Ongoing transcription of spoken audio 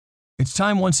It's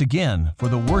time once again for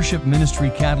the Worship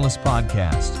Ministry Catalyst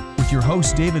podcast with your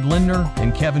hosts David Lindner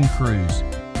and Kevin Cruz.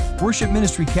 Worship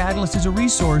Ministry Catalyst is a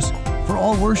resource for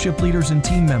all worship leaders and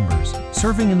team members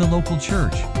serving in the local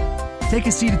church. Take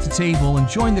a seat at the table and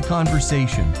join the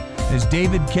conversation as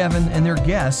David, Kevin, and their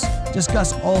guests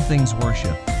discuss all things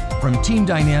worship, from team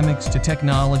dynamics to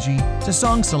technology to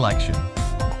song selection.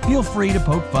 Feel free to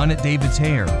poke fun at David's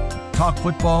hair, talk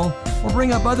football, or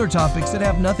bring up other topics that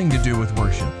have nothing to do with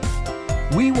worship.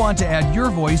 We want to add your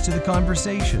voice to the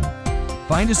conversation.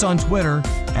 Find us on Twitter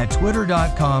at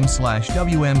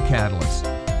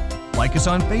twitter.com/WMCatalyst. Like us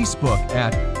on Facebook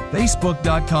at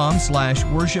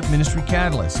facebook.com/Worship Ministry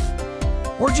Catalyst.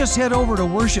 Or just head over to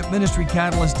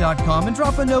worshipministrycatalyst.com and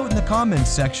drop a note in the comments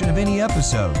section of any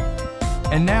episode.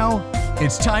 And now,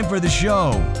 it's time for the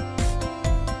show.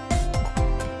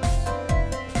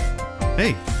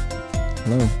 Hey.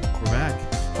 Hello. We're back.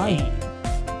 Hi.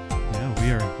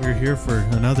 We're here for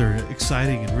another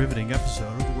exciting and riveting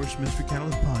episode of the Worship Ministry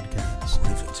Catalyst podcast.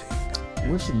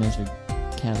 Riveting. Worship Ministry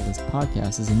Catalyst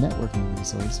podcast is a networking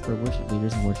resource for worship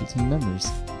leaders and worship team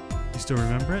members. You still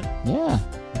remember it? Yeah.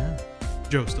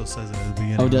 Joe still says it at the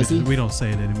beginning. Oh, does he? We don't say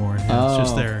it anymore. Yeah, It's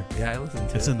just there. Yeah, I listen to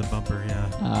it. It's in the bumper,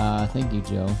 yeah. Thank you,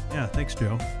 Joe. Yeah, thanks,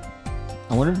 Joe.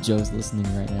 I wonder if Joe's listening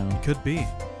right now. Could be.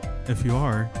 If you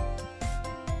are.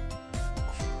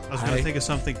 I was going to think of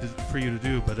something for you to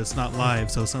do, but it's not live,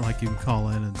 so it's not like you can call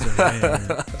in and say, hey.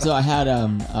 So I had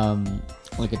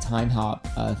like a time hop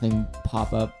thing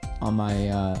pop up on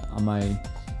my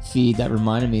feed that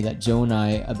reminded me that Joe and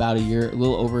I a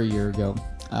little over a year ago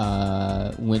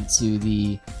went to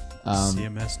the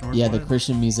CMS Northwood? Yeah, the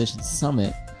Christian Musicians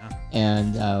Summit,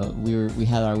 and we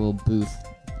had our little booth.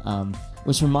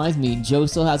 Which reminds me, Joe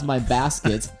still has my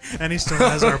basket. And he still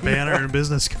has our banner and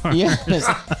business card. Yes.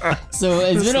 So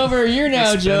it's been over a year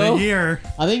now, Joe. Been a year.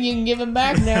 I think you can give him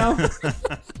back now.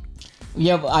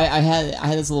 Yeah, I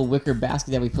had this little wicker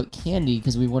basket that we put candy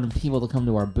because we wanted people to come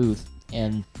to our booth,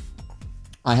 and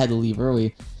I had to leave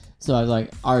early. So I was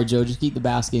like, all right, Joe, just keep the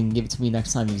basket and give it to me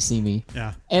next time you see me.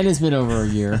 Yeah. And it's been over a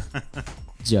year,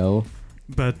 Joe.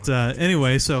 But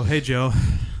anyway, so hey, Joe.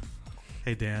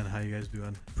 Hey, Dan, how you guys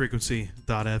doing?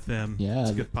 Frequency.fm. Yeah.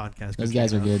 It's a good podcast. Those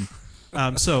guys are good.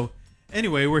 So,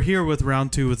 anyway, we're here with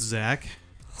round 2 with Zach.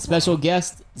 Special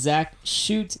guest, Zach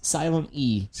Shoot Silent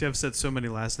E. See, I've said so many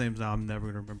last names now, I'm never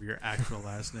going to remember your actual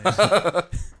last name.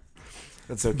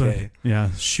 That's okay. But,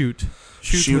 yeah, Shoot.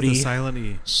 Shoot with a silent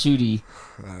E. Shooty.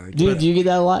 Do you get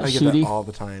that a lot? I get Shooty? that all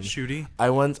the time. Shooty? I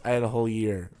had a whole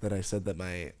year that I said that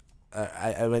my...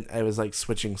 I was like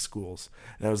switching schools,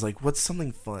 and I was like, what's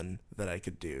something fun that I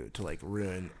could do to like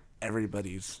ruin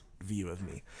everybody's view of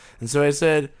me? And so I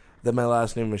said that my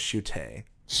last name was Shute. And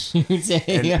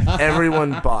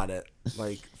everyone bought it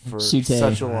like for Shute.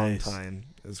 such a long time.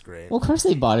 It was great. Well, of course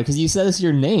they bought it because you said it's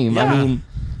your name. Yeah. I mean,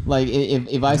 like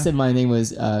if I said my name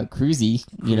was Cruzy,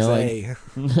 you know, like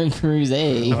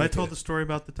Cruzy. Have I told the story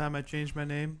about the time I changed my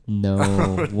name?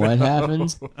 No. What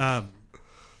happened?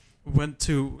 Went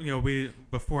to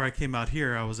before I came out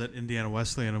here, I was at Indiana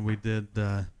Wesleyan, and we did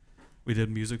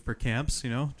music for camps,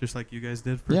 just like you guys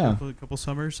did for a couple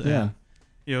summers. Yeah. And,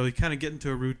 you kind of get into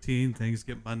a routine, things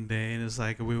get mundane. It's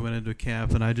like we went into a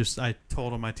camp, and I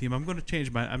told on my team, I'm going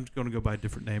to go by a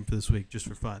different name for this week just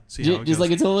for fun. See how it goes. Like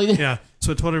it's totally Yeah.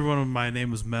 So I told everyone my name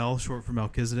was Mel, short for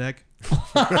Melchizedek.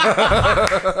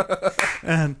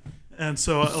 And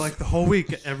so, like, the whole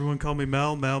week, everyone called me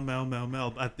Mel.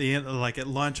 At the end, like, at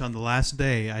lunch on the last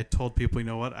day, I told people, you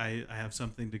know what? I have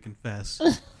something to confess.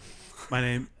 My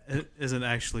name isn't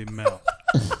actually Mel.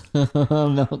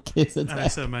 Melchizedek. And I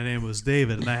said my name was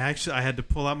David. And I had to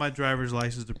pull out my driver's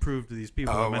license to prove to these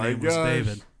people that my name was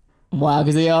David. Wow,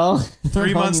 because they all...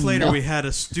 3 months later, we had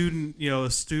a student,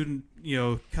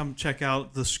 come check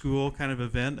out the school kind of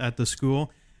event at the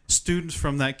school. Students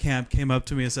from that camp came up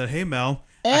to me and said, hey, Mel...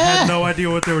 I had no idea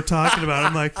what they were talking about.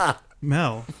 I'm like,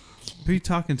 Mel, who are you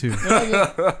talking to?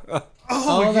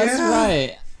 Oh, that's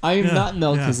right. I am not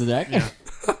Melchizedek. Yeah.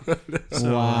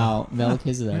 So, wow,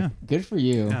 Melchizedek. Yeah. Good for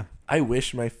you. Yeah. I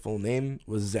wish my full name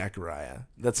was Zachariah.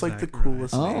 That's like the Zachariah.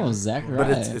 coolest name. Oh, Zachariah. But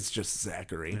it's just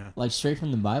Zachary. Yeah. Like straight from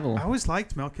the Bible. I always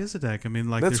liked Melchizedek. I mean,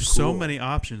 like, That's there's so cool. many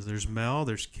options. There's Mel,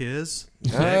 there's Kiz.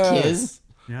 Kiz.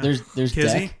 Yeah. There's Kizzy.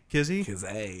 Deck. Kizzy.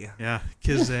 Kizay. Yeah.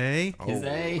 Kizay.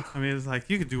 Kizay. I mean, it's like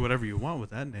you could do whatever you want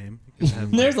with that name.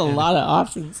 There's a lot of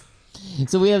options.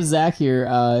 So we have Zach here.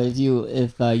 If you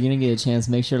didn't get a chance,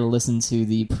 make sure to listen to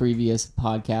the previous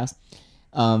podcast.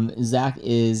 Zach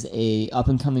is a up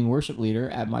and coming worship leader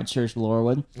at my church,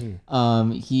 Laurelwood.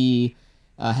 He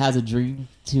has a dream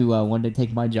to one day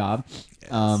take my job.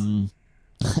 Yes.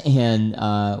 and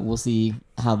we'll see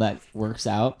how that works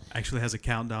out. Actually has a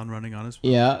countdown running on his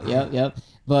phone. Yep.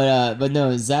 But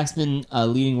no, Zach's been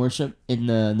leading worship in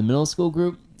the middle school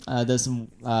group. Does some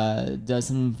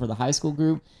for the high school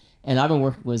group, and I've been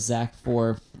working with Zach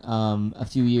for a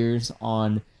few years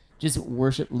on just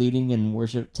worship leading and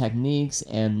worship techniques,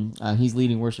 and he's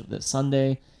leading worship this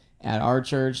Sunday at our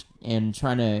church and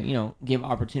trying to give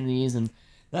opportunities, and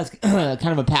that's kind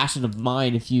of a passion of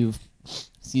mine. If you've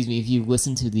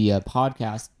listened to the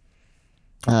podcast,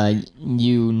 a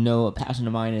passion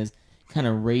of mine is kind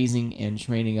of raising and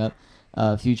training up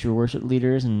future worship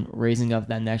leaders and raising up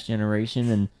that next generation.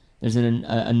 And there's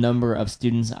a number of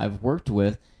students I've worked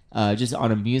with just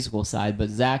on a musical side, but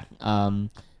Zach,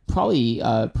 probably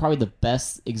the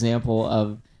best example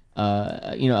of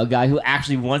a guy who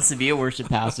actually wants to be a worship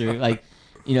pastor.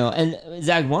 And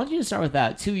Zach, why don't you start with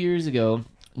that? 2 years ago,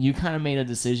 you kind of made a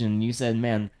decision. You said,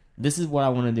 man, this is what I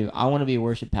want to do. I want to be a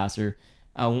worship pastor.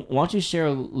 Why don't you share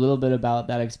a little bit about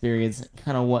that experience,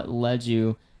 kind of what led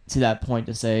you to that point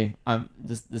to say,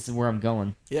 this is where I'm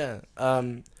going? Yeah.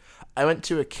 I went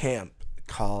to a camp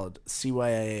called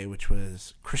CYIA, which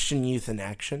was Christian Youth in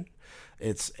Action.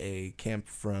 It's a camp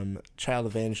from Child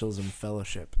Evangelism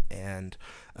Fellowship, and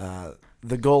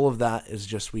the goal of that is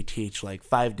just we teach like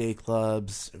 5-day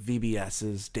clubs,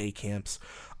 VBSs, day camps,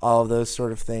 all of those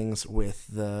sort of things with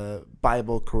the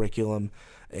Bible curriculum,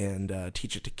 and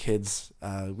teach it to kids.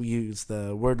 We use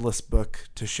the Wordless book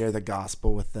to share the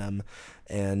gospel with them,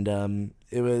 and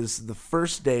it was the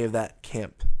first day of that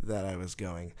camp that I was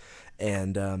going,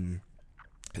 and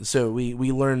so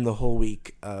we learned the whole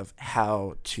week of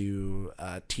how to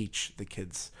teach the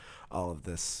kids all of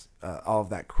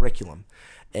that curriculum.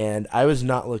 And I was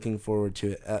not looking forward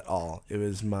to it at all. It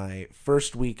was my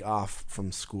first week off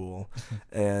from school.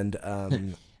 And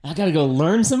I got to go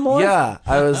learn some more? Yeah.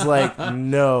 I was like,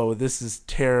 no, this is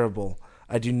terrible.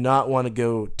 I do not want to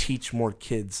go teach more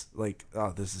kids. Like,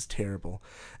 oh, this is terrible.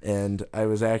 And I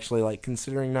was actually like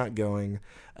considering not going.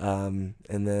 And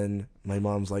then my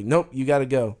mom's like, nope, you got to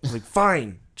go. I was like,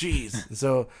 fine, jeez. And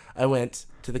so I went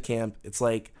to the camp. It's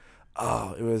like,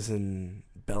 it was in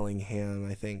Bellingham,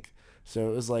 I think. So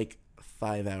it was like a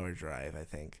 5-hour drive, I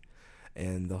think.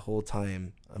 And the whole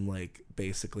time I'm like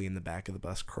basically in the back of the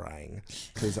bus crying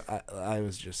because I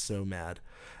was just so mad.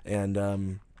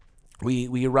 And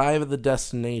we arrive at the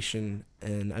destination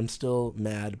and I'm still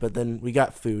mad, but then we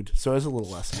got food, so I was a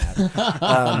little less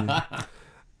mad.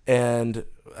 And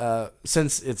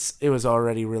since it was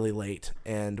already really late,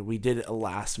 and we did a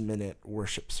last-minute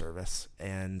worship service,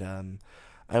 and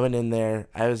I went in there.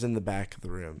 I was in the back of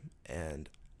the room, and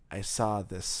I saw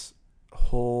this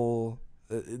whole...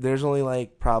 there's only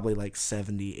probably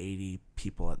 70, 80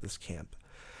 people at this camp,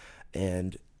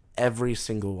 and every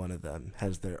single one of them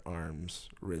has their arms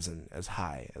risen as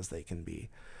high as they can be,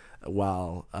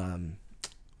 while...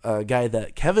 a guy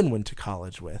that Kevin went to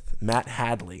college with, Matt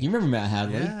Hadley. You remember Matt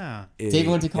Hadley? Yeah. David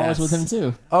went to college with him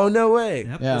too. Oh, no way.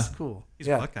 Yep. Yeah. That's cool. He's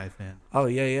a Buckeye fan. Oh,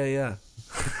 yeah.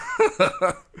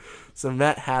 So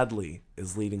Matt Hadley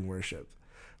is leading worship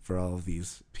for all of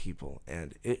these people,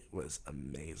 and it was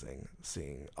amazing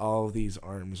seeing all of these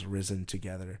arms risen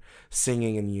together,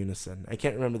 singing in unison. I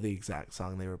can't remember the exact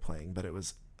song they were playing, but it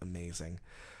was amazing.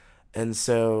 And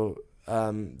so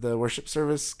the worship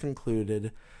service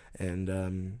concluded,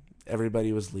 and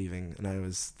everybody was leaving, and I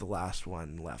was the last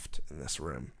one left in this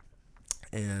room.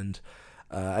 And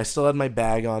I still had my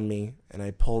bag on me, and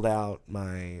I pulled out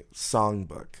my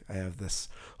songbook. I have this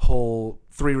whole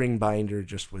 3-ring binder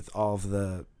just with all of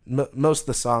the most of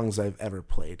the songs I've ever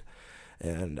played.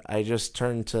 And I just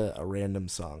turned to a random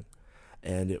song,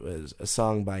 and it was a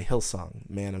song by Hillsong,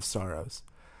 Man of Sorrows.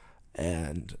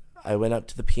 And I went up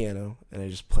to the piano, and I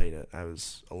just played it. I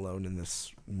was alone in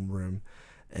this room.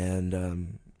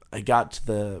 And I got to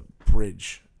the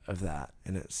bridge of that,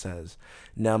 and it says,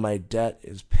 "Now my debt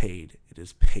is paid. It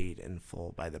is paid in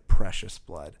full by the precious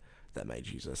blood that my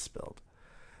Jesus spilled."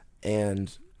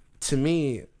 And to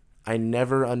me, I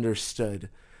never understood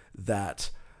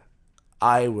that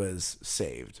I was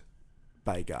saved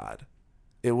by God.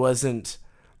 It wasn't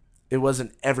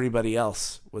everybody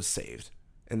else was saved,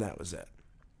 and that was it.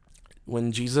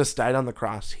 When Jesus died on the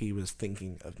cross, he was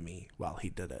thinking of me while he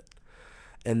did it.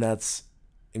 And that's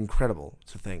incredible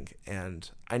to think. And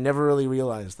I never really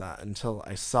realized that until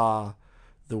I saw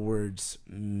the words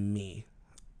 "me"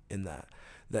 in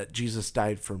that Jesus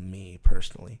died for me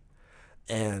personally.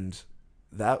 And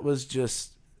that was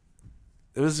just,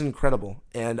 it was incredible.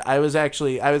 And I was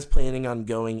planning on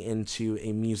going into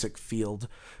a music field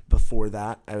before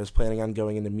that. I was planning on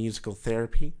going into musical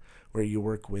therapy, where you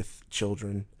work with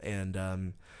children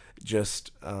and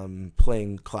just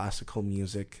playing classical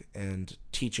music and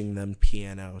teaching them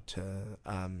piano to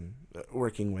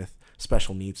working with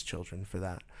special needs children for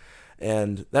that.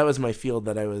 And that was my field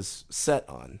that I was set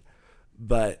on.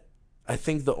 But I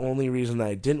think the only reason that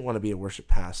I didn't want to be a worship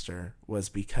pastor was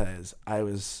because I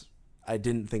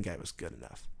didn't think I was good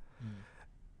enough.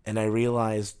 And I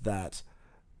realized that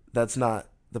that's not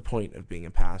the point of being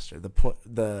a pastor.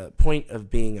 The point of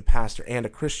being a pastor and a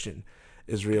Christian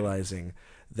is realizing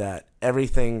that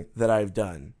everything that I've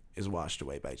done is washed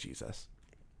away by Jesus.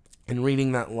 And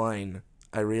reading that line,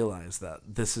 I realized that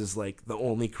this is like the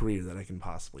only career that I can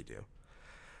possibly do.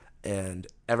 And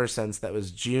ever since, that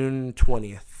was June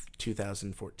 20th,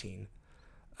 2014,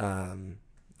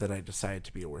 that I decided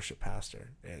to be a worship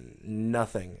pastor. And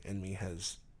nothing in me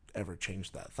has ever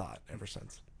changed that thought ever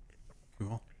since.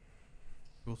 Cool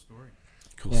story.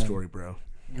 Cool story, bro.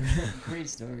 Great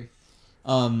story.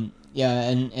 Yeah,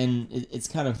 and it's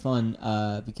kind of fun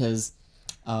because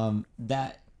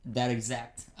that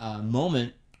exact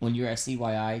moment when you were at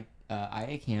CYI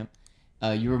IA camp,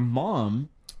 your mom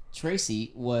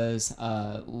Tracy was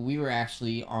we were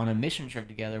actually on a mission trip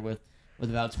together with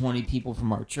about 20 people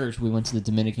from our church. We went to the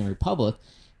Dominican Republic,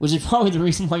 which is probably the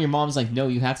reason why your mom's like, no,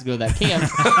 you have to go to that camp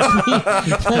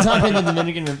because I'm in the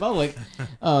Dominican Republic.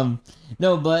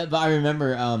 No, but I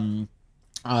remember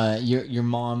your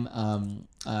mom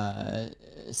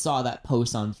saw that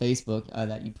post on Facebook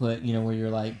that you put, where you're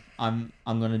like, I'm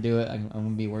gonna do it. I'm gonna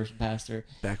be a worship pastor.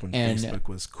 Back when Facebook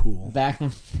was cool. Back when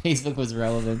Facebook was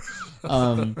relevant.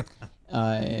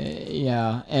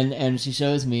 Yeah, and she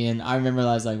shows me, and I remember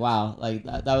I was like, wow, like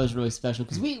that was really special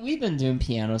because we've been doing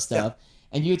piano stuff,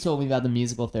 and you told me about the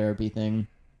musical therapy thing.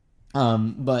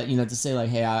 But to say like,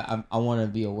 hey, I want to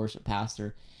be a worship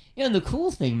pastor. The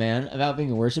cool thing, man, about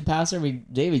being a worship pastor, I mean,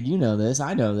 David, you know this,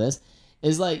 I know this,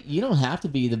 is like you don't have to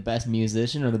be the best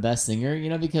musician or the best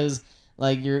singer, because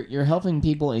like you're helping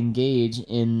people engage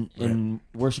in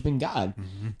worshiping God.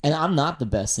 Mm-hmm. And I'm not the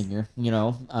best singer,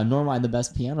 nor am I the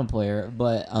best piano player,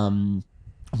 but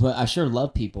I sure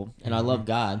love people and I love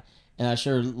God, and I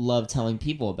sure love telling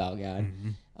people about God.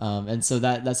 Mm-hmm. And so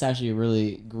that's actually a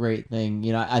really great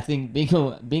thing. I think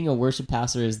being a worship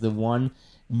pastor is the one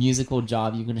musical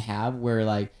job you can have where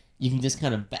like you can just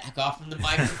kind of back off from the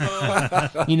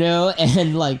microphone,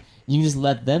 and like you can just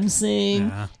let them sing,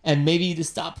 and maybe you just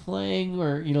stop playing,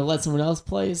 or let someone else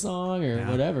play a song or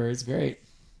whatever. It's great.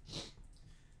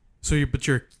 So you're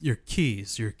a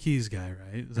keys guy,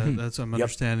 right? That's I'm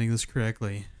understanding this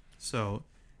correctly. So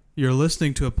you're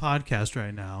listening to a podcast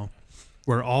right now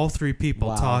where all three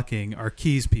people talking are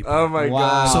keys people. Oh my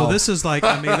God. So this is like,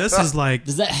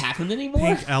 does that happen anymore?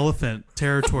 Pink elephant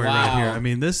territory right here. I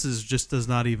mean, this is just does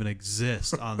not even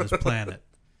exist on this planet.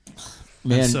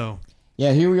 Man. And so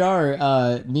yeah, here we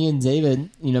are, me and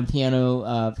David,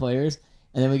 piano players,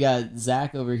 and then we got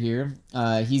Zach over here.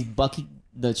 He's bucking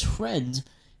the trend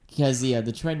because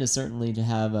the trend is certainly to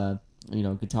have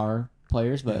guitar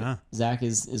players, but Zach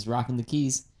is rocking the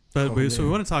keys. But we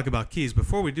want to talk about keys.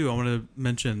 Before we do, I want to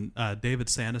mention David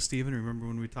Santasteven. Remember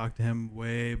when we talked to him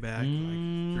way back, like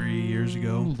 3 years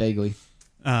ago? Vaguely.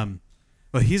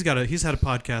 But he's had a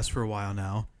podcast for a while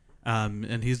now,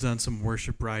 and he's done some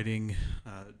worship writing,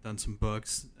 done some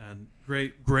books, and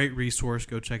great resource.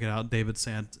 Go check it out. David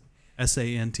Santistevan,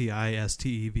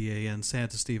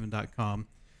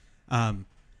 Santasteven.com.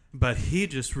 But he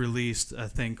just released a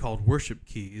thing called Worship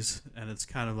Keys, and it's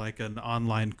kind of like an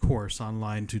online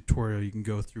tutorial you can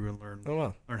go through and learn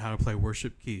how to play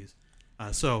worship keys.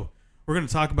 So we're going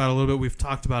to talk about it a little bit. We've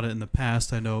talked about it in the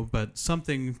past, I know, but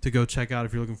something to go check out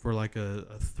if you're looking for like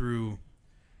a through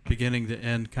beginning to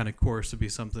end kind of course would be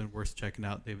something worth checking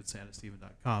out,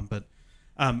 davidsantasteven.com. But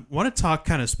want to talk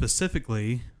kind of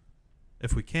specifically,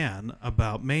 if we can,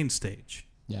 about Main Stage.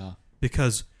 Yeah.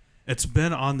 Because it's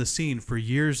been on the scene for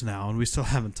years now, and we still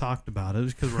haven't talked about it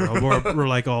because we're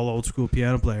like all old school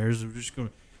piano players. We're just going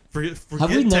to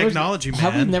forget technology, man.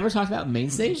 Have we never talked about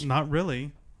Main Stage? Not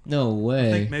really. No way.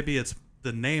 I think maybe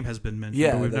the name has been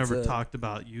mentioned, but we've never talked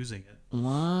about using it.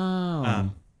 Wow.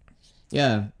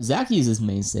 Yeah, Zach uses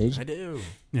Main Stage. I do.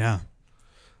 Yeah.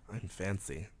 I'm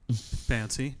fancy.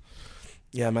 Fancy.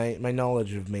 Yeah, my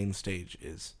knowledge of Main Stage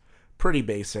is pretty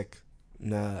basic.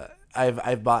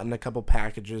 I've bought a couple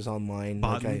packages online.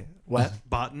 Botten? What?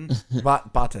 Botten?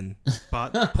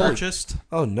 Botten. Purchased?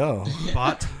 Oh, no.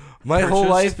 Bought? My whole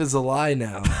life is a lie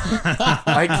now.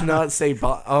 I cannot say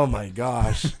bot. Oh, my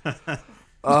gosh.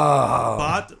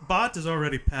 Oh. Bought is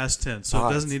already past tense, so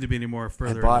it doesn't need to be any more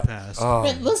further in the past. Oh.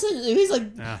 Man, listen, he's like,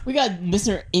 we got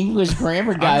Mr. English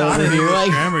grammar guy I'm not over an here. English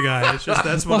grammar guy. It's just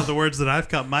that's one of the words that I've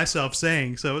caught myself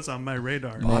saying, so it's on my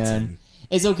radar. Man.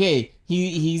 It's okay.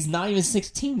 He's not even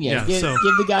 16 yet. Yeah,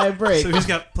 Give the guy a break. So he's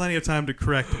got plenty of time to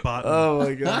correct the bottom. Oh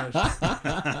my gosh!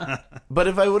 But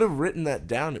if I would have written that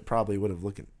down, it probably would have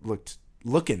looking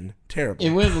terrible. It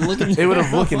would have looking. It would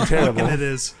have looking terrible. And it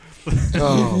is.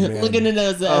 Oh man! looking at it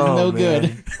as no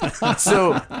man. good.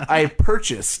 So I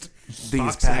purchased these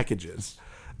Foxy. packages.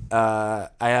 I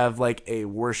have like a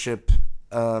worship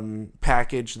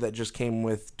package that just came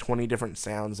with 20 different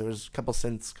sounds. There was a couple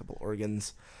synths, a couple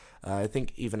organs, I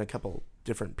think even a couple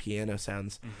different piano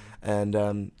sounds.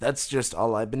 And that's just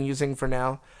all I've been using for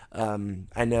now.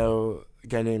 I know a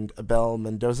guy named Abel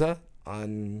Mendoza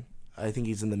I think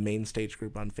he's in the Main Stage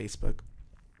group on Facebook.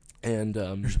 And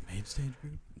There's a main stage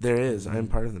group? there is. I'm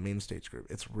part of the Main Stage group.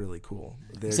 It's really cool.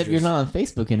 Except you're not on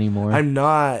Facebook anymore. I'm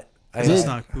not. That's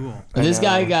not cool. This I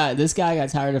guy know. got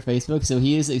tired of Facebook, so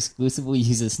he is exclusively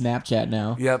uses Snapchat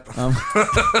now. Yep.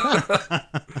 I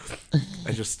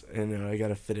I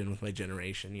gotta fit in with my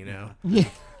generation, Yeah.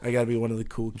 I gotta be one of the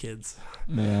cool kids.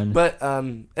 Man. But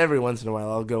every once in a while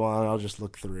I'll go on, I'll just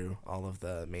look through all of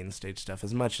the Main Stage stuff,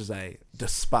 as much as I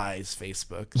despise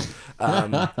Facebook.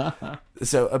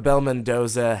 So Abel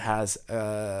Mendoza has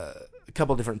a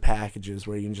couple different packages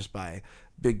where you can just buy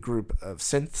big group of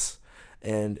synths,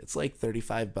 and it's like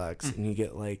 $35 and you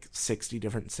get like 60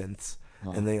 different synths.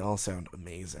 And they all sound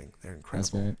amazing. They're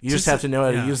incredible. Right. You just have to know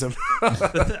how to use them.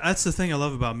 That's the thing I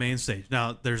love about Main Stage.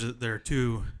 Now, there are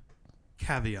two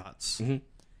caveats. Mm-hmm.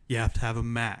 You have to have a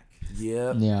Mac.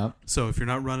 Yep. Yeah. So if you're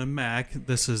not running Mac,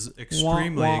 this is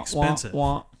extremely expensive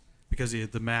because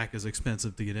the Mac is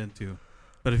expensive to get into.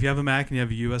 But if you have a Mac and you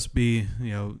have a USB,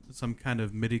 some kind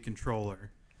of MIDI controller,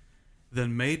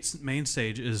 then Main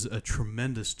Stage is a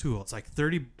tremendous tool. It's like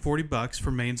 $40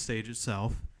 for Main Stage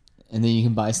itself. And then you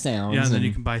can buy sounds. Yeah, and then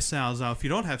you can buy sounds. Now, if you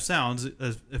don't have sounds,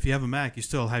 if you have a Mac, you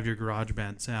still have your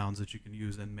GarageBand sounds that you can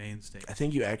use in Main Stage. I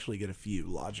think you actually get a few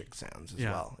Logic sounds as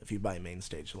well if you buy Main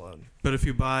Stage alone. But if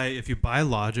you buy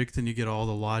Logic, then you get all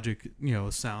the Logic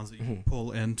sounds that you can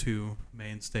pull into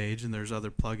Main Stage, and there's other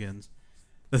plugins.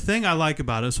 The thing I like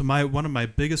about it, one of my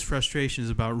biggest frustrations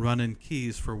about running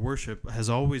keys for worship has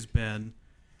always been,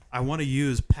 I want to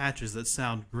use patches that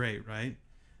sound great, right?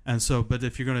 And so, but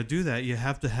if you're going to do that, you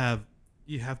have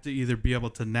to either be able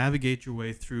to navigate your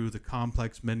way through the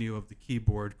complex menu of the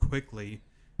keyboard quickly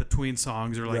between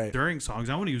songs, or during songs.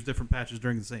 I want to use different patches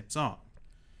during the same song.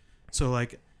 So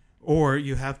or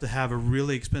you have to have a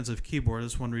really expensive keyboard.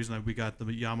 That's one reason we got the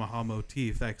Yamaha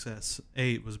Motif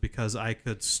XS8, was because I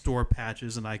could store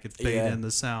patches and I could fade in the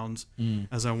sounds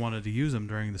as I wanted to use them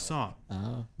during the song.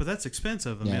 Oh. But that's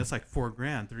expensive. I mean, it's like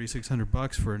 $4,000,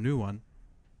 $3,600 for a new one.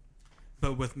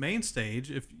 But with Main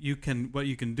Stage, what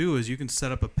you can do is you can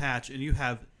set up a patch and you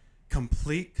have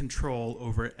complete control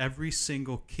over every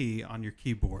single key on your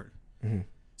keyboard. Mm-hmm.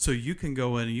 So you can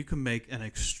go in and you can make an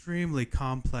extremely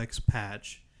complex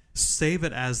patch, save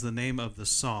it as the name of the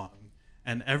song,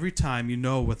 and every time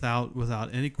without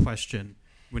any question,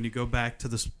 when you go back to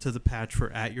the patch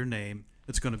for At Your Name,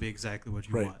 it's going to be exactly what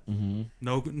you want. Mm-hmm.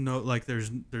 No,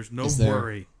 there's no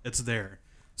worry. It's there.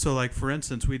 So, for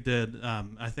instance, we did.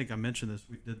 I think I mentioned this.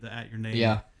 We did the At Your Name.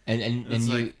 Yeah,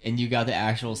 and you got the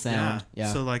actual sound.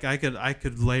 Yeah. So I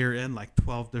could layer in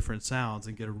 12 different sounds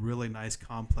and get a really nice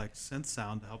complex synth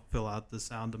sound to help fill out the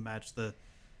sound to match the.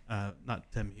 Not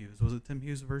Tim Hughes. Was it Tim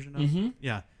Hughes' version of it?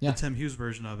 Yeah. The Tim Hughes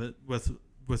version of it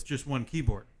with just one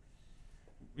keyboard.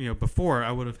 Before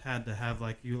I would have had to have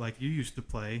you used to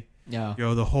play. Yeah.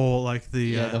 The whole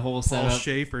the whole setup. Paul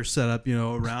Schaefer setup,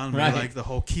 around right. me, the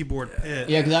whole keyboard pit.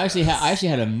 Yeah, because I actually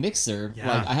had a mixer.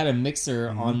 Yeah. I had a mixer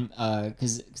on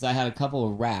because I had a couple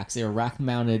of racks. They were rack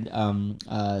mounted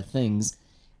things,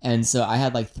 and so I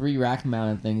had 3 rack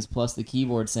mounted things plus the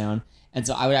keyboard sound, and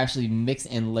so I would actually mix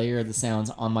and layer the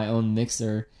sounds on my own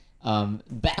mixer.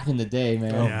 Back in the day,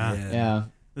 man. Oh, yeah. Yeah.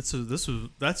 This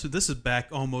is back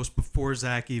almost before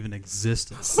Zach even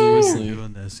existed. Seriously. We were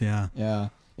doing this, yeah. Yeah.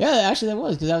 Yeah, actually that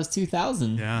was, because that was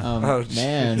 2000. Yeah.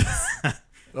 Man. Zach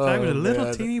was a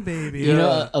little teeny baby.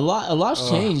 A lot's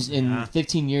changed in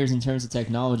 15 years in terms of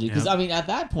technology. Because, I mean, at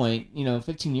that point,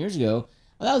 15 years ago,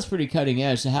 that was pretty cutting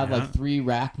edge to have 3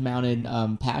 rack-mounted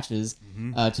patches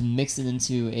to mix it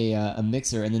into a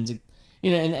mixer, and then to,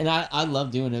 and I love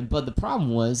doing it. But the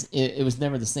problem was it was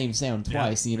never the same sound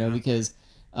twice, because,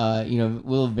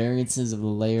 little variances of the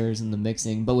layers and the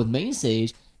mixing. But with Main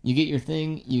Stage, you get your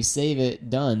thing, you save it,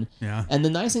 done. Yeah. And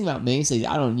the nice thing about Main Stage,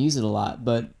 I don't use it a lot,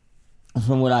 but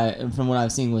from what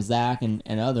I've seen with Zach and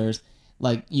others,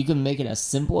 you can make it as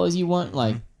simple as you want.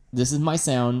 This is my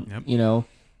sound, and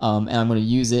I'm going to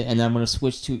use it, and I'm going to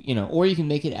switch to, or you can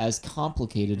make it as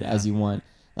complicated as you want.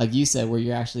 like you said, where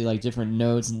you're actually like different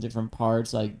notes and different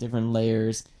parts, like different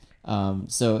layers.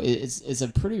 So it's a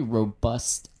pretty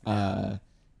robust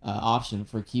option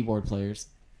for keyboard players.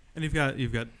 And you've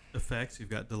got effects, you've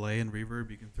got delay and reverb.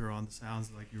 You can throw on the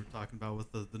sounds like you were talking about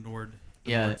with the Nord,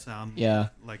 Nord sound. Yeah.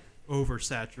 Like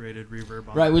oversaturated reverb.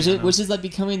 On Right, the which piano. is like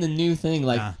becoming the new thing.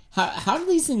 Like, how do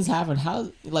these things happen?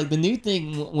 How, like, the new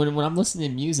thing when I'm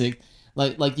listening to music,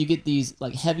 like you get these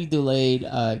like heavy delayed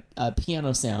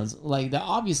piano sounds, like that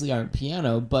obviously aren't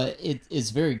piano, but it's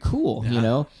very cool, you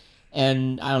know.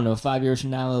 And I don't know, 5 years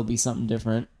from now it'll be something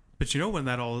different. But you know when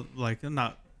that all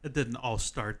it didn't all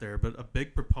start there, but a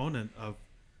big proponent of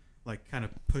like kind of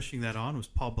pushing that on was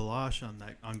Paul Balash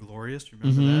on Glorious. Do you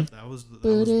remember that? That was one of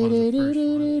the first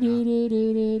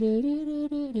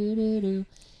ones.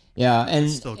 Yeah, and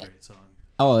it's still a great song.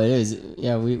 Oh, it is.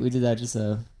 Yeah, we did that just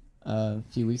a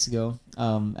few weeks ago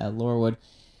at Laurelwood.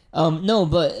 No,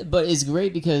 but it's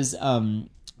great because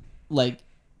like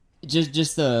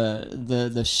just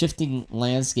the shifting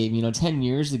landscape. 10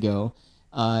 years ago.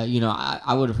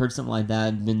 I would have heard something like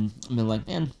that and been like,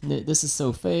 man, this is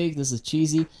so fake, this is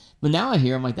cheesy. But now I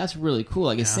hear, I'm like, that's really cool.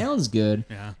 Like, it sounds good.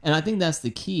 Yeah. And I think that's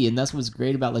the key. And that's what's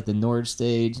great about, like, the Nord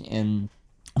stage and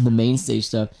the main stage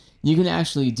stuff. You can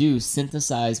actually do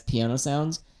synthesized piano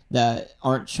sounds that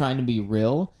aren't trying to be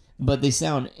real, but they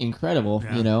sound incredible,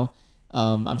 you know?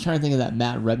 I'm trying to think of that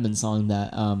Matt Redman song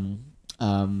that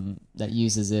that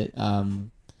uses it.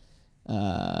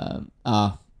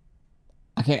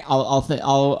 I can't.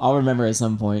 I'll remember at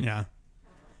some point. Yeah,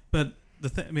 but the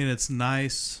thing, I mean, it's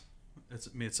nice. It's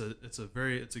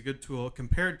a good tool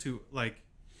compared to like,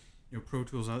 Pro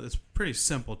Tools. It's pretty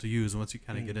simple to use once you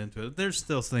kind of get into it. There's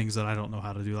still things that I don't know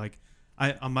how to do. Like,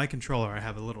 on my controller, I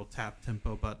have a little tap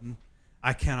tempo button.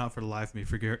 I cannot for the life of me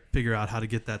figure out how to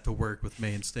get that to work with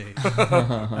main stage.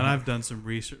 And I've done some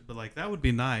research, but like that would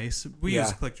be nice. We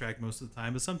use ClickTrack most of the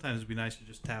time, but sometimes it'd be nice to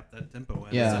just tap that tempo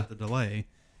and set the delay.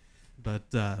 But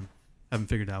haven't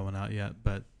figured that one out yet.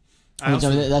 But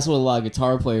that's what a lot of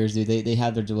guitar players do. They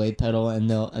have their delay pedal and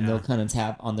they'll kind of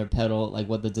tap on their pedal like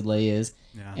what the delay is,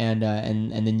 and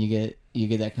then you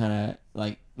get that kind of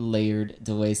like layered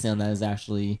delay sound that is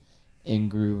actually in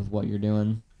groove with what you're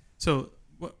doing. So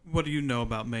what do you know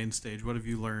about main stage? What have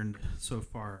you learned so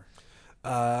far?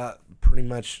 Pretty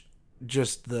much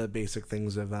just the basic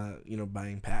things of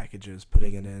buying packages,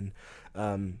 putting it in.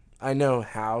 I know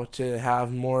how to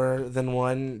have more than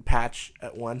one patch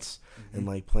at once, and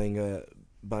like playing a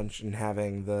bunch and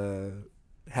having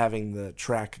the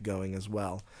track going as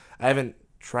well. I haven't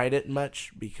tried it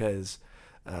much because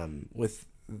with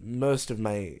most of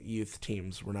my youth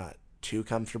teams, we're not too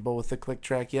comfortable with the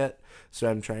ClickTrack yet, so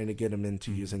I'm trying to get them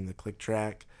into using the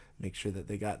ClickTrack, make sure that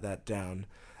they got that down,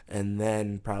 and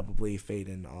then probably fade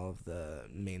in all of the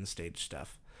main stage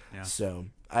stuff. Yeah. So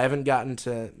I haven't gotten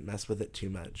to mess with it too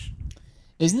much.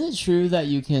 Isn't it true that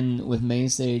you can, with main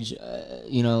stage,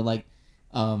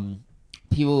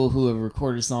 people who have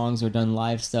recorded songs or done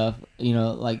live stuff,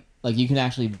 like you can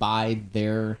actually buy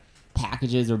their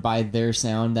packages or buy their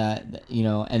sound that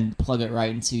and plug it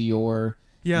right into your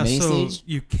main stage?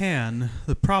 You can.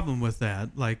 The problem with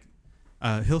that, like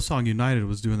Hillsong United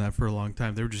was doing that for a long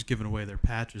time. They were just giving away their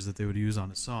patches that they would use on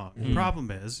a song. The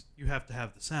problem is you have to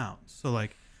have the sounds. So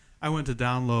like I went to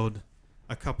download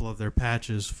a couple of their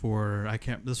patches for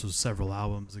this was several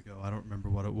albums ago. I don't remember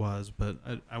what it was, but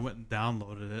I went and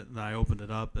downloaded it and I opened it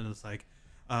up and it's like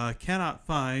cannot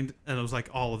find, and it was like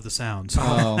all of the sounds.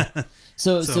 Oh,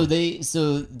 so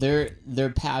their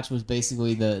patch was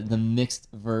basically the mixed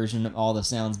version of all the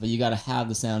sounds, but you got to have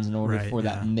the sounds in order for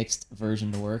that mixed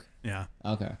version to work. Yeah.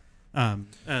 Okay.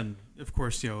 And of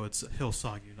course, it's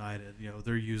Hillsong United.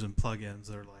 They're using plugins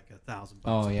that are like $1,000.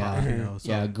 Oh yeah. Pop,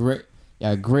 so great.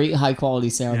 Yeah, great high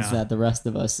quality sounds that the rest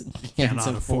of us can't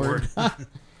afford.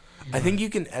 I think you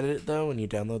can edit it though when you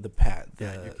download the pad.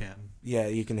 Yeah, you can. Yeah,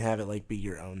 you can have it like be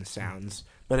your own sounds,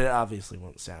 but it obviously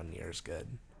won't sound near as good.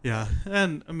 Yeah,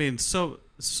 and I mean, so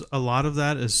a lot of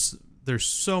that is there's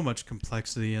so much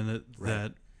complexity in it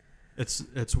that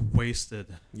it's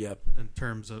wasted. Yep. In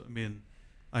terms of,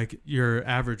 like your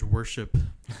average worship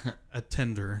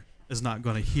attender is not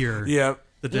going to hear. Yep.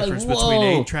 The difference between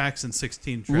 8 tracks and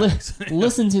 16 tracks.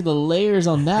 Listen to the layers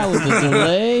on that with the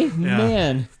delay,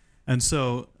 man. And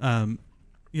so, I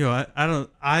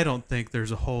don't think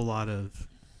there's a whole lot of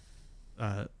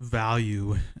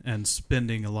value and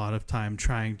spending a lot of time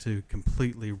trying to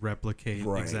completely replicate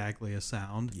exactly a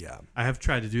sound. Yeah, I have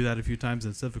tried to do that a few times,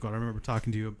 and it's difficult. I remember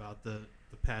talking to you about the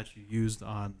patch you used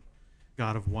on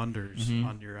God of Wonders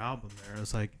on your album. There,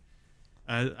 it's like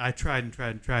I tried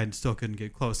and still couldn't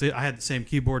get close. I had the same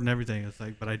keyboard and everything. It's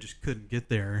like, but I just couldn't get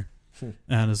there.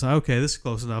 And it's like, okay, this is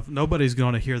close enough. Nobody's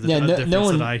going to hear the Yeah, difference no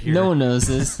one, that I hear. no one knows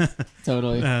this.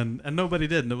 Totally. And nobody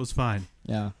did, and it was fine.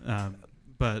 Yeah.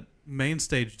 But main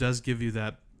stage does give you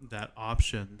that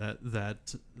option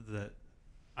that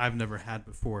I've never had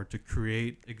before, to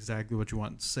create exactly what you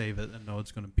want and save it and know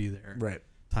it's going to be there Right.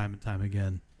 time and time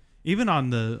again. Even on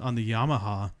the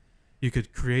Yamaha, you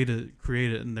could create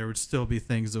it, and there would still be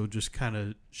things that would just kind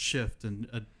of shift and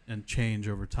change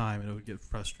over time, and it would get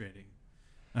frustrating,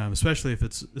 especially if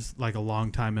it's like a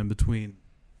long time in between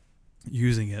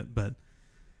using it. But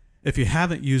if you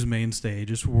haven't used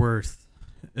MainStage, it's worth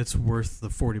the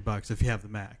 $40 if you have the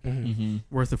Mac. Mm-hmm.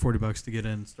 Worth the $40 to get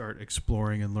in and start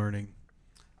exploring and learning.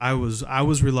 I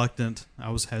was reluctant. I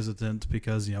was hesitant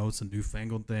because, it's a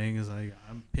newfangled thing.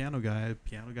 I'm a piano guy.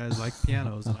 Piano guys like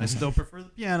pianos, and I still prefer the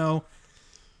piano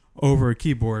over a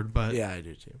keyboard. But Yeah, I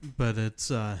do too. But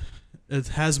it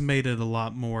has made it a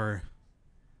lot more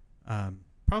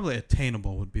probably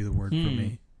attainable would be the word for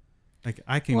me. Like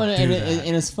I can do that,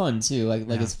 and it's fun too. Like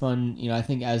Yeah. it's fun. I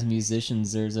think as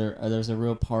musicians, there's a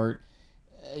real part.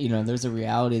 There's a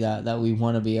reality that we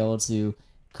want to be able to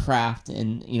craft,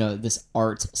 and this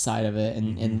art side of it,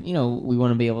 and we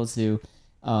want to be able to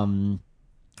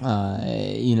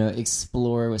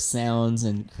explore with sounds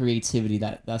and creativity.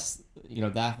 That's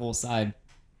that whole side,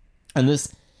 and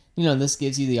this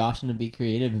gives you the option to be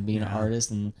creative and be an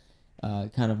artist, and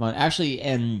kind of fun actually.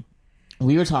 And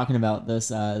we were talking about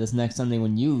this next Sunday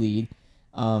when you lead,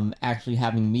 actually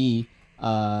having me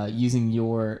using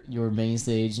your main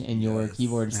stage and your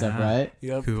keyboard and stuff, right?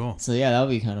 Yep. cool. So yeah, that would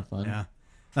be kind of fun. Yeah.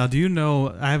 Now, do you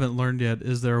know, I haven't learned yet,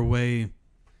 is there a way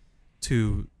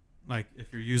to, like,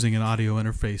 if you're using an audio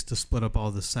interface, to split up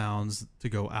all the sounds to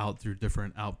go out through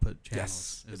different output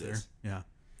channels? Yes, is it there? is. Yeah.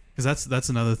 Because that's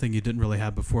another thing you didn't really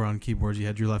have before on keyboards. You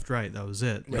had your left, right. That was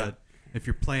it. Right. But if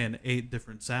you're playing 8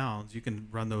 different sounds, you can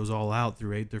run those all out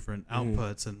through 8 different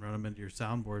outputs and run them into your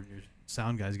soundboard, and your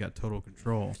sound guy's got total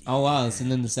control. Oh wow! So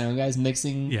then the sound guy's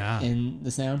mixing in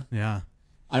the sound. Yeah.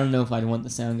 I don't know if I'd want the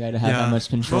sound guy to have that much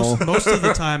control. Most of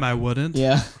the time I wouldn't.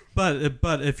 Yeah. But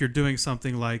if you're doing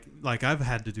something like I've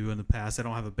had to do in the past, I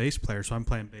don't have a bass player, so I'm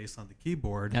playing bass on the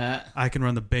keyboard. I can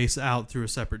run the bass out through a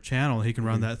separate channel. He can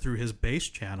run that through his bass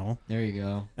channel. There you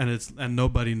go. And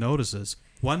nobody notices.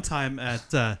 One time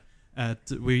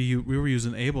we were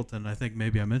using Ableton. I think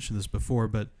maybe I mentioned this before,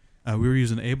 but we were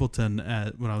using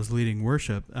Ableton when I was leading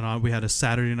worship, and we had a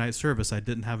Saturday night service. I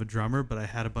didn't have a drummer, but I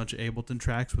had a bunch of Ableton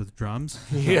tracks with drums.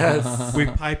 Yes. We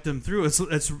piped them through.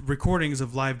 It's recordings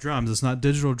of live drums. It's not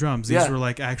digital drums. These were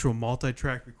like actual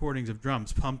multi-track recordings of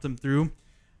drums. Pumped them through.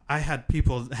 I had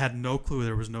people that had no clue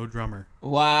there was no drummer.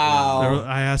 Wow.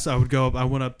 I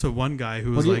went up to one guy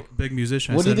who was like a big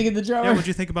musician. What do you think of the drummer? Yeah, what do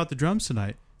you think about the drums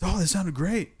tonight? Oh, they sounded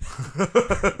great.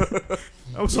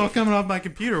 I was all coming off my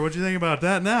computer. What do you think about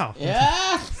that now?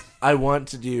 Yeah. I want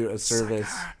to do a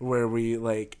service where we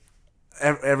like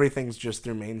everything's just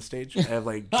through main stage. I have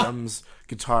like drums,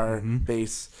 guitar,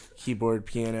 bass, keyboard,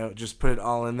 piano, just put it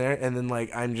all in there, and then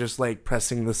like I'm just like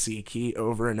pressing the C key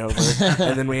over and over,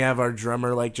 and then we have our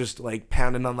drummer like just like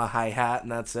pounding on the hi-hat,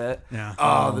 and that's it. Yeah.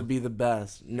 Oh, that'd be the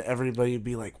best. And everybody would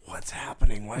be like, "What's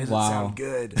happening? Why does it sound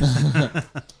good?"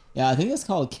 Yeah, I think that's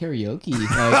called karaoke.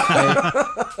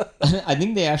 I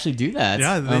think they actually do that.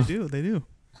 Yeah, they do. They do.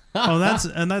 Oh,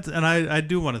 I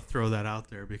do want to throw that out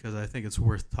there because I think it's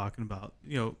worth talking about.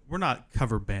 We're not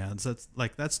cover bands.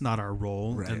 That's not our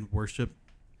role in worship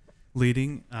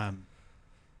leading.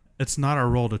 It's not our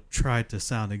role to try to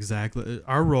sound exactly.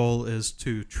 Our role is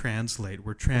to translate.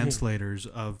 We're translators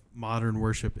of modern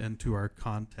worship into our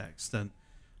context, and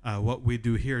what we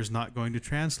do here is not going to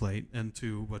translate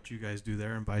into what you guys do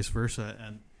there, and vice versa.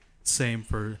 And same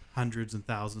for hundreds and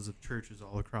thousands of churches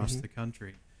all across the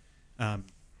country.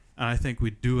 And I think we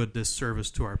do a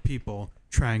disservice to our people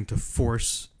trying to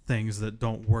force things that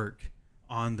don't work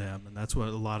on them, and that's what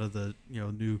a lot of the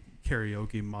new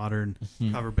karaoke modern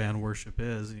cover band worship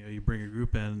is. You bring a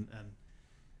group in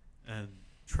and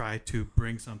try to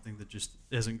bring something that just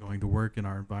isn't going to work in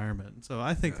our environment. So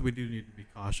I think we do need to be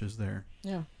cautious there.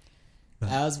 Yeah.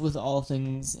 As with all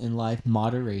things in life,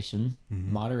 moderation.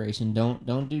 Moderation.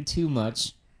 Don't do too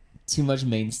much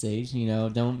main stage.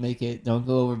 Don't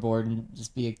go overboard and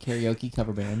just be a karaoke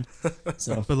cover band.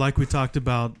 So, but like we talked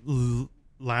about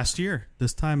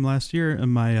this time last year in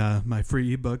my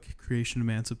free ebook, Creation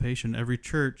Emancipation, every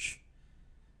church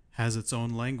has its own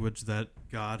language that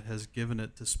God has given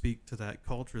it to speak to that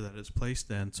culture that it's placed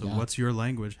in. So what's your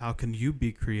language? How can you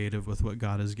be creative with what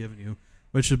God has given you?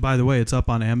 Which is, by the way, it's up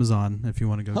on Amazon if you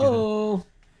want to go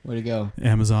get it. Way to go.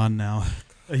 Amazon now.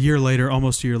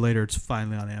 Almost a year later, it's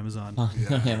finally on Amazon.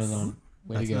 Amazon.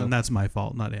 Way to go. And that's my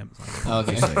fault, not Amazon.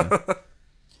 Okay.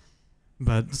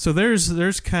 But so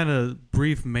there's kind of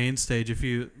brief main stage.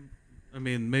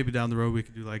 Maybe down the road we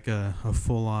could do like a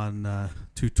full on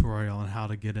tutorial on how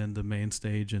to get into main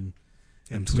stage and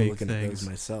I'm still tweak looking things. at those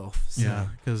myself. So. Yeah,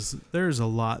 because there's a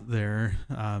lot there.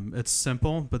 It's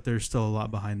simple, but there's still a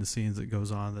lot behind the scenes that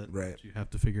goes on that you have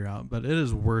to figure out. But it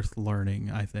is worth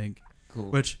learning, I think.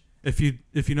 Cool. Which, if you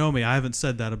know me, I haven't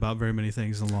said that about very many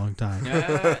things in a long time.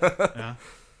 Yeah.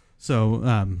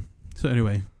 So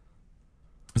anyway,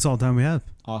 that's all the time we have.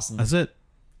 Awesome. That's it.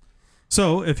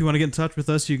 So if you want to get in touch with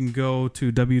us, you can go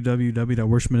to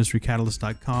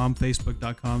www.worshipministrycatalyst.com,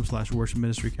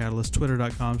 facebook.com/worshipministrycatalyst,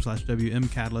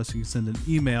 twitter.com/WMCatalyst. You can send an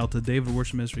email to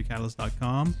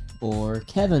david@worshipministrycatalyst.com. Or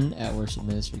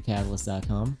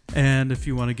Kevin@worshipministrycatalyst.com. And if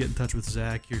you want to get in touch with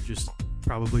Zach, you're just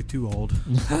probably too old.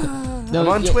 I'm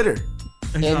on Twitter.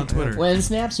 He's on Twitter. Well, and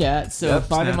Snapchat. So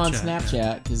find him on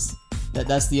Snapchat because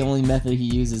that's the only method he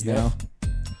uses now.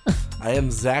 I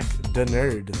am Zach the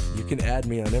Nerd. You can add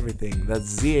me on everything.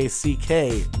 That's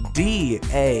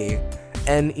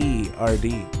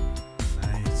ZACKDANERD.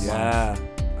 Nice. Yeah.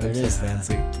 I'm so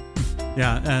fancy.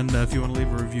 Yeah, and if you want to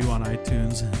leave a review on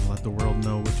iTunes and let the world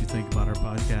know what you think about our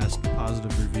podcast,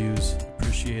 positive reviews,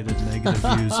 appreciated, negative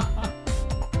views,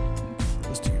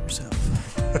 those to yourself.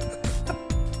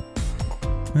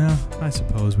 Well, I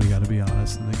suppose we got to be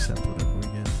honest and accept whatever we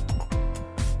get.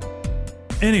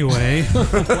 Anyway,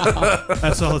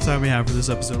 that's all the time we have for this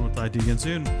episode. We'll talk to you again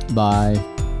soon. Bye.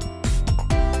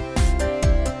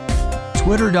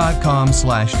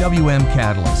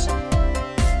 Twitter.com/WMCatalyst.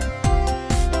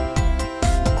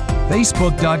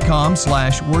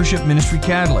 Facebook.com/Worship Ministry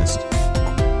Catalyst.